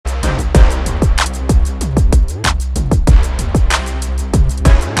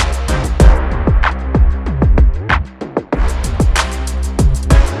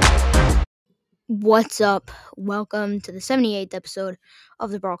What's up? Welcome to the 78th episode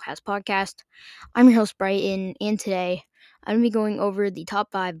of the Broadcast Podcast. I'm your host, Brighton, and today I'm going to be going over the top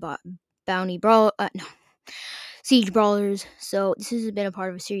 5 Siege Brawlers. So, this has been a part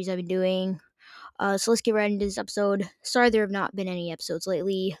of a series I've been doing. So, let's get right into this episode. Sorry there have not been any episodes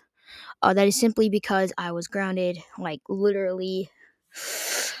lately. That is simply because I was grounded, literally.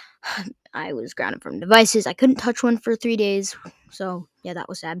 I was grounded from devices. I couldn't touch one for 3 days. So, yeah, that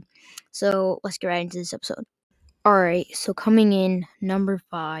was sad. So, let's get right into this episode. Alright, so coming in number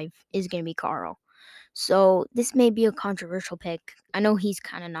 5 is going to be Carl. So this may be a controversial pick. I know he's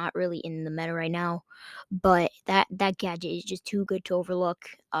kind of not really in the meta right now, but that gadget is just too good to overlook.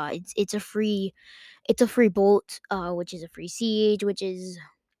 It's a free bolt, which is a free siege, which is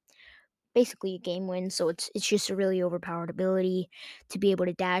basically a game win. So it's just a really overpowered ability to be able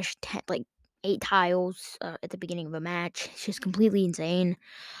to dash 8 tiles at the beginning of a match. It's just completely insane.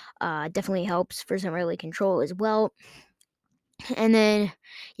 Definitely helps for some early control as well. And then,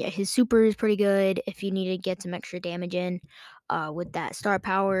 yeah, his super is pretty good if you need to get some extra damage in. With that star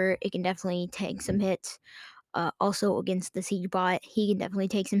power, it can definitely tank some hits. Also, against the siege bot, he can definitely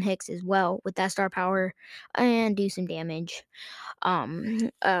take some hits as well with that star power and do some damage.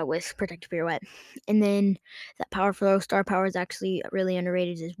 With protective pirouette, and then that power flow star power is actually really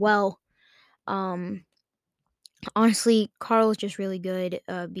underrated as well. Um, Honestly, Carl is just really good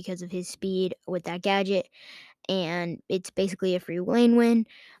because of his speed with that gadget, and it's basically a free lane win.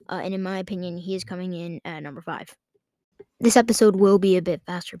 And in my opinion, he is coming in at number 5. This episode will be a bit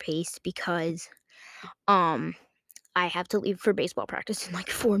faster paced because um I have to leave for baseball practice in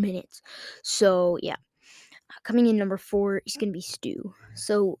like 4 minutes. So yeah, coming in number 4 is gonna be Stu.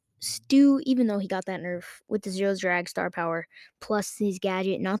 So Stu, even though he got that nerf with the Zero's drag star power plus his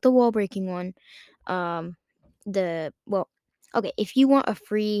gadget, not the wall breaking one, um, if you want a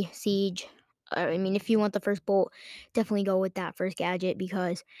free siege, if you want the first bolt, definitely go with that first gadget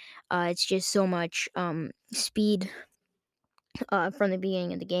because it's just so much speed from the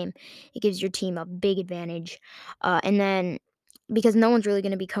beginning of the game. It gives your team a big advantage. And then because no one's really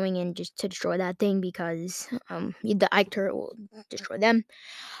going to be coming in just to destroy that thing because the Ike turret will destroy them.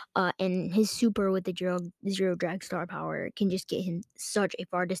 And his super with the zero drag star power can just get him such a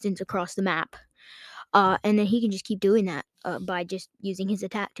far distance across the map. And then he can just keep doing that by just using his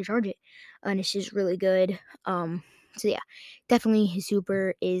attack to charge it. And it's just really good. So yeah, definitely his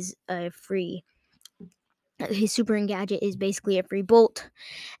super is a free. His super and gadget is basically a free bolt,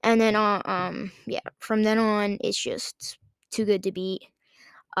 and then from then on it's just too good to beat.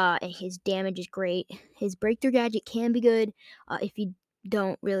 And his damage is great. His breakthrough gadget can be good if you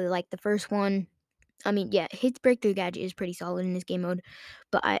don't really like the first one. Yeah, his breakthrough gadget is pretty solid in this game mode,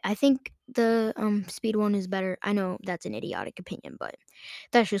 but I think the speed one is better. I know that's an idiotic opinion, but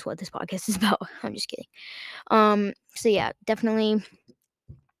that's just what this podcast is about. I'm just kidding. So yeah, definitely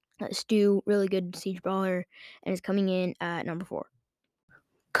Stu, really good siege brawler, and is coming in at number 4.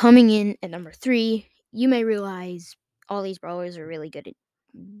 Coming in at number 3, you may realize all these brawlers are really good at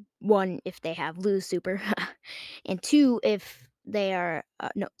 1, if they have Lu's super, and 2, if they are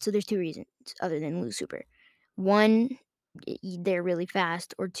no. So there's 2 reasons other than Lu's super. 1, they're really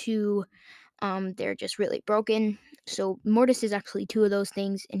fast, or 2, they're just really broken. So Mortis is actually 2 of those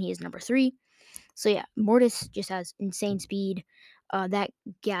things, and he is number 3. So yeah, Mortis just has insane speed. That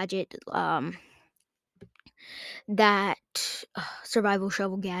gadget, that survival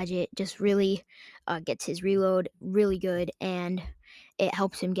shovel gadget just really gets his reload really good, and it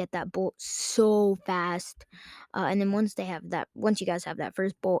helps him get that bolt so fast. And then once you guys have that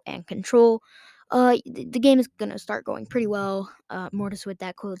first bolt and control, the game is gonna start going pretty well. Mortis with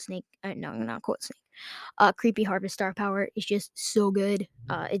that coiled snake, no, not coiled snake. Creepy harvest star power is just so good.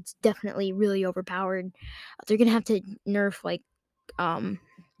 It's definitely really overpowered. They're gonna have to nerf um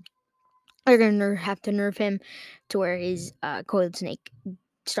they're gonna have to nerf him to where his coiled snake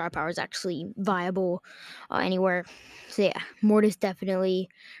star power is actually viable anywhere. So yeah, Mortis definitely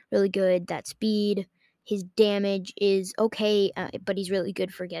really good. That speed, his damage is okay, but he's really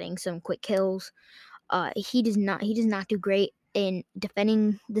good for getting some quick kills. He does not do great in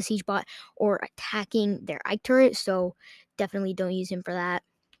defending the siege bot or attacking their Ike turret. So definitely don't use him for that.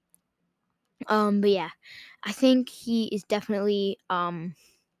 But yeah, I think he is definitely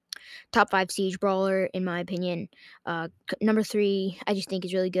top 5 siege brawler in my opinion. Number 3, I just think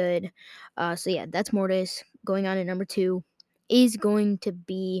is really good. So yeah, that's Mortis. Going on to number 2 is going to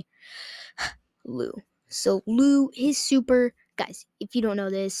be Lu. So Lu, his super, guys, if you don't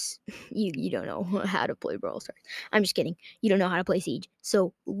know this, you don't know how to play Brawl Stars. I'm just kidding. You don't know how to play Siege.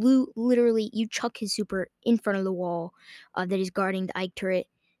 So Lu, literally, you chuck his super in front of the wall that is guarding the Ike turret.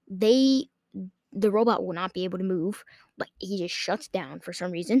 They the robot will not be able to move. Like, he just shuts down for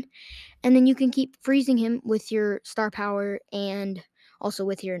some reason, and then you can keep freezing him with your star power and also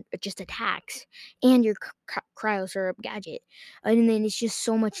with your just attacks and your cryo syrup gadget. And then it's just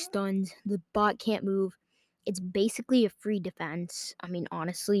so much stuns. The bot can't move. It's basically a free defense. I mean,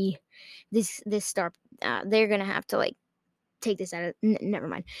 honestly, this star, they're gonna have to like take this out of. Never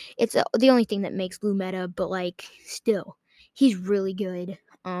mind. It's the only thing that makes Lou meta, but like still, he's really good.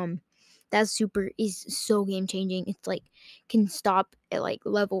 That super is so game changing. It's like can stop at like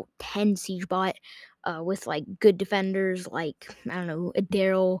level 10 siege bot. With like good defenders like I don't know a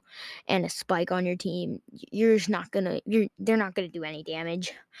Daryl and a Spike on your team, you're just not gonna they're not gonna do any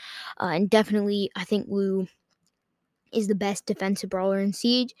damage. And definitely, I think Lou is the best defensive brawler in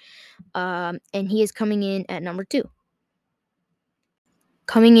Siege. And he is coming in at number 2.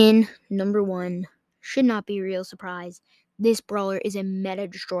 Coming in number 1 should not be a real surprise. This brawler is a meta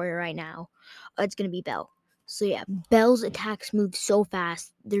destroyer right now. It's gonna be Belle. So yeah, Belle's attacks move so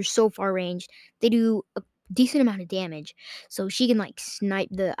fast. They're so far ranged. They do a decent amount of damage. So she can like snipe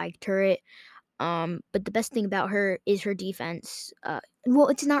the Ike turret. But the best thing about her is her defense. Well,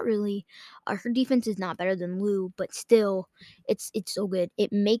 it's not really. Her defense is not better than Lou, but still, it's so good.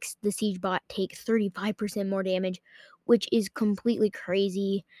 It makes the siege bot take 35% more damage, which is completely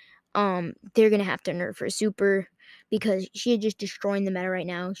crazy. They're gonna have to nerf her super because she is just destroying the meta right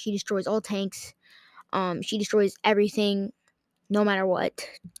now. She destroys all tanks. She destroys everything, no matter what.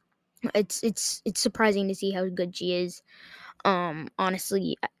 It's surprising to see how good she is.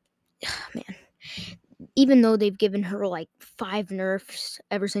 Honestly, man, even though they've given her like 5 nerfs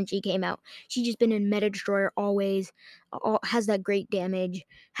ever since she came out, she's just been a meta destroyer always. Has that great damage,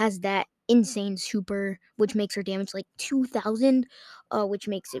 has that insane super, which makes her damage like 2,000, which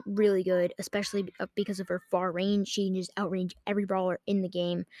makes it really good, especially because of her far range. She can just outrange every brawler in the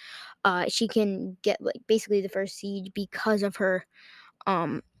game. She can get like basically the first siege because of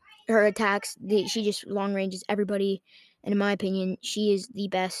um her attacks. She just long ranges everybody, and in my opinion, she is the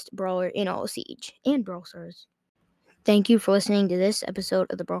best brawler in all of Siege and Brawl Stars. Thank you for listening to this episode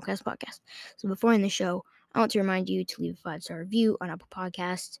of the Broadcast Podcast. So before in the show, I want to remind you to leave a 5-star review on Apple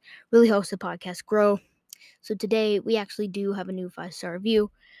Podcasts. Really helps the podcast grow. So today we actually do have a new 5-star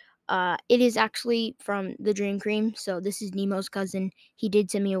review. It is actually from the Dream Cream. So this is Nemo's cousin. He did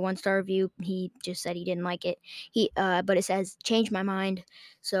send me a 1-star review. He just said he didn't like it. But it says changed my mind.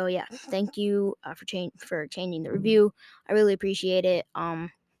 So yeah, thank you for changing the review. I really appreciate it.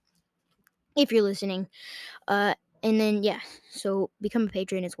 If you're listening, uh, and then yeah, so become a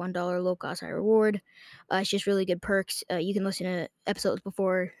patron. It's $1 low cost high reward. It's just really good perks. You can listen to episodes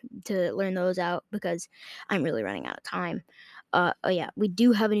before to learn those out because I'm really running out of time. Oh yeah, we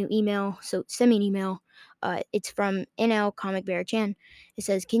do have a new email, so send me an email. It's from NL Comic Bear Chan. It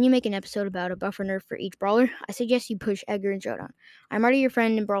says, "Can you make an episode about a buffer nerf for each brawler? I suggest you push Edgar and Showdown. I'm already your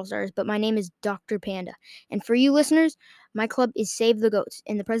friend in Brawl Stars, but my name is Dr. Panda. And for you listeners, my club is Save the Goats,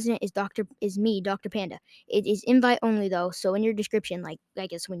 and the president is me, Dr. Panda. It is invite only though, so in your description, like I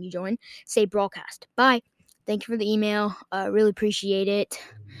guess when you join, say broadcast. Bye. Thank you for the email. Really appreciate it.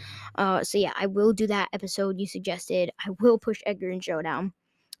 So yeah, I will do that episode you suggested. I will push Edgar and Showdown.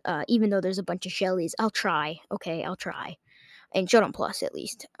 Even though there's a bunch of Shellys, I'll try. Okay, I'll try. And Showdown Plus at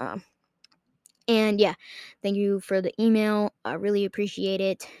least. And yeah, thank you for the email. I really appreciate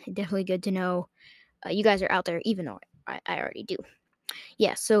it. Definitely good to know you guys are out there, even though I already do.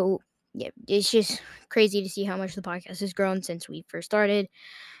 Yeah, so yeah, it's just crazy to see how much the podcast has grown since we first started.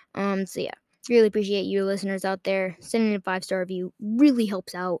 So yeah, really appreciate you listeners out there. Sending a 5-star review really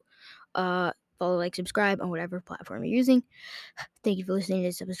helps out. Follow, like, subscribe on whatever platform you're using. Thank you for listening to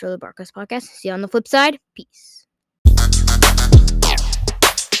this episode of the Barcast Podcast. See you on the flip side. Peace.